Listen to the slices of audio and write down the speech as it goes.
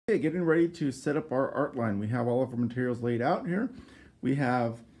Okay, getting ready to set up our art line. We have all of our materials laid out here. We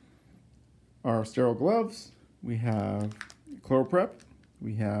have our sterile gloves, we have ChloraPrep,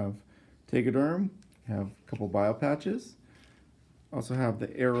 we have Tegaderm, we have a couple bio patches, also have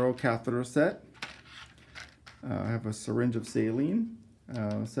the Arrow catheter set. I have a syringe of saline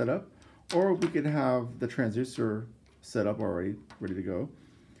set up, or we could have the transducer set up already, ready to go.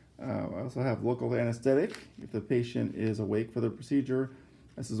 I also have local anesthetic if the patient is awake for the procedure.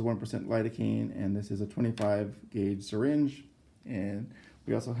 This is 1% lidocaine, and this is a 25 gauge syringe. And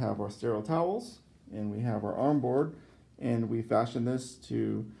we also have our sterile towels, and we have our arm board, and we fashion this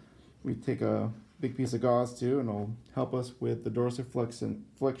to, we take a big piece of gauze too, and it'll help us with the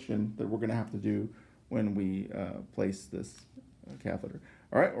dorsiflexion that we're going to have to do when we place this catheter.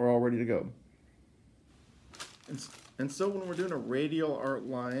 All right, we're all ready to go. And so when we're doing a radial art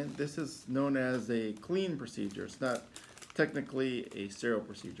line, this is known as a clean procedure. It's not technically a sterile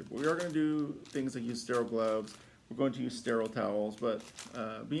procedure, but we are going to do things like use sterile gloves. We're going to use sterile towels, but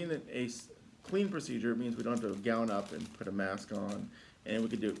being a clean procedure means we don't have to gown up and put a mask on, and we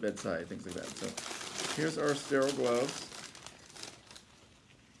can do it bedside, things like that. So here's our sterile gloves.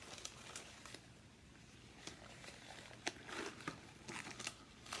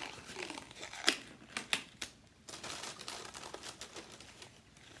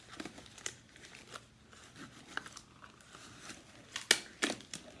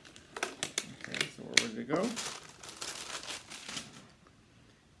 Go.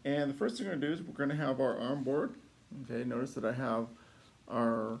 And the first thing we're going to do is we're going to have our arm board. Okay, notice that I have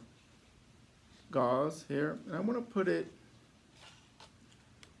our gauze here, and I want to put it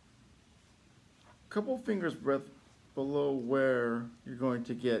a couple fingers breadth below where you're going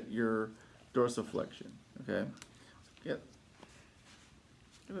to get your dorsiflexion. Okay, get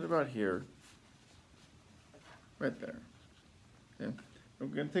it about here, right there. Okay, we're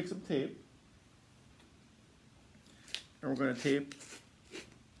going to take some tape. And we're going to tape,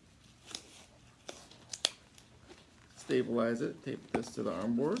 stabilize it, tape this to the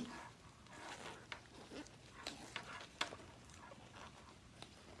arm board.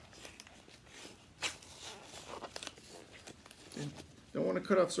 Okay. Don't want to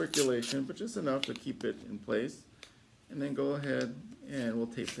cut off circulation, but just enough to keep it in place. And then go ahead and we'll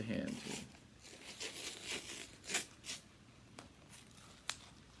tape the hand too.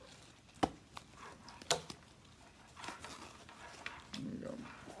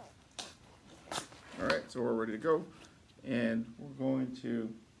 So we're ready to go, and we're going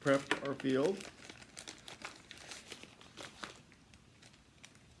to prep our field.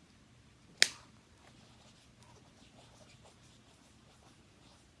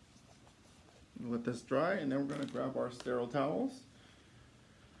 Let this dry, and then we're going to grab our sterile towels.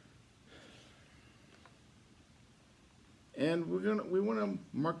 And we want to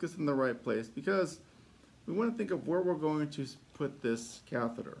mark this in the right place because we want to think of where we're going to put this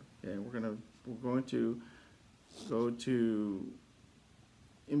catheter. Okay, we're going to go to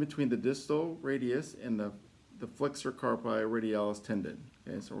in between the distal radius and the flexor carpi radialis tendon.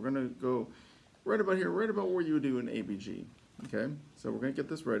 Okay, so we're going to go right about here, right about where you would do an ABG. Okay, so we're going to get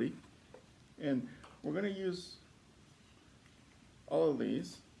this ready, and we're going to use all of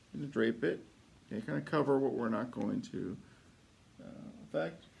these and drape it. Okay, kind of cover what we're not going to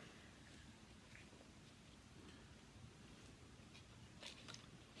affect.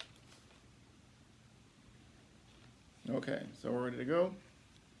 Okay, so we're ready to go.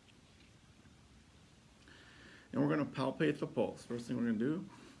 And we're going to palpate the pulse. First thing we're going to do,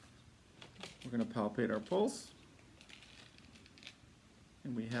 we're going to palpate our pulse.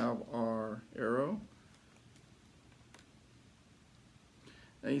 And we have our arrow.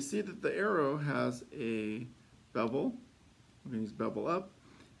 Now you see that the arrow has a bevel. We're going to use bevel up.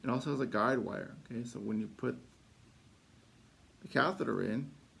 It also has a guide wire. Okay, so when you put the catheter in,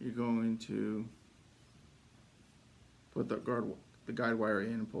 you're going to put the guide wire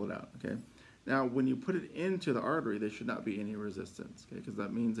in and pull it out. Okay. Now, when you put it into the artery, there should not be any resistance. Okay, because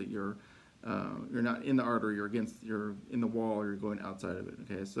that means that you're not in the artery. You're in the wall. Or you're going outside of it.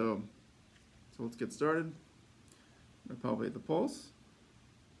 Okay. So let's get started. I'm going to palpate the pulse.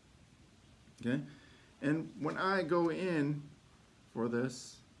 Okay. And when I go in for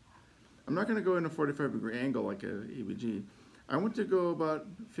this, I'm not going to go in a 45-degree angle like a EBG. I want to go about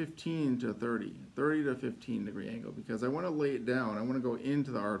 15 to 30 to 15-degree angle because I want to lay it down. I want to go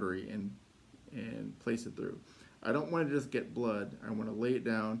into the artery and place it through. I don't want to just get blood. I want to lay it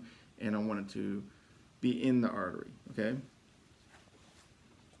down, and I want it to be in the artery, okay?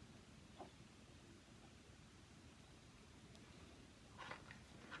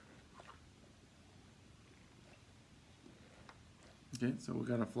 Okay, so we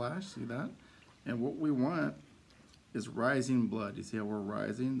got a flash, see that? And what we want is rising blood. You see how we're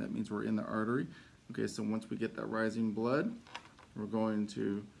rising? That means we're in the artery. Okay, so once we get that rising blood, we're going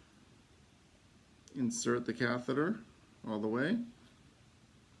to insert the catheter all the way.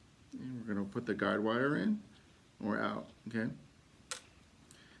 And we're going to put the guide wire in, and we're out, okay?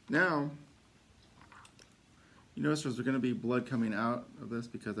 Now, you notice there's going to be blood coming out of this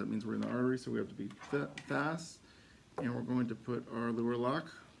because that means we're in the artery, so we have to be fast. And we're going to put our lure lock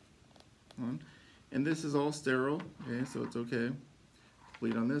on. And this is all sterile, okay, so it's okay.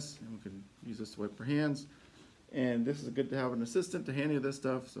 Bleed on this, and we can use this to wipe our hands. And this is good to have an assistant to hand you this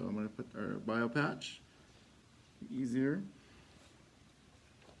stuff, so I'm going to put our bio patch. Easier.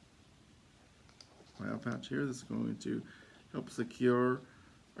 Bio patch here. This is going to help secure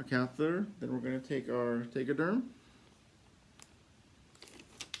our catheter. Then we're going to take our tegaderm.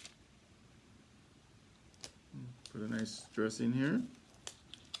 Put a nice dressing here.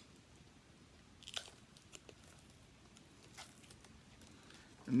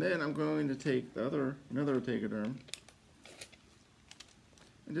 And then I'm going to take another tegaderm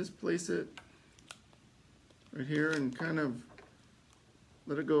and just place it right here and kind of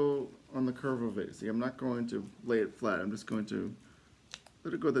let it go on the curve of it. See, I'm not going to lay it flat. I'm just going to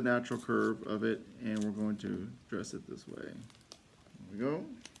let it go the natural curve of it, and we're going to dress it this way. There we go.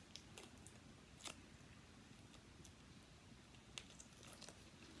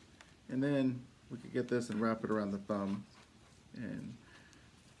 And then we could get this and wrap it around the thumb, and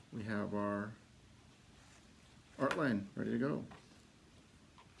we have our art line ready to go.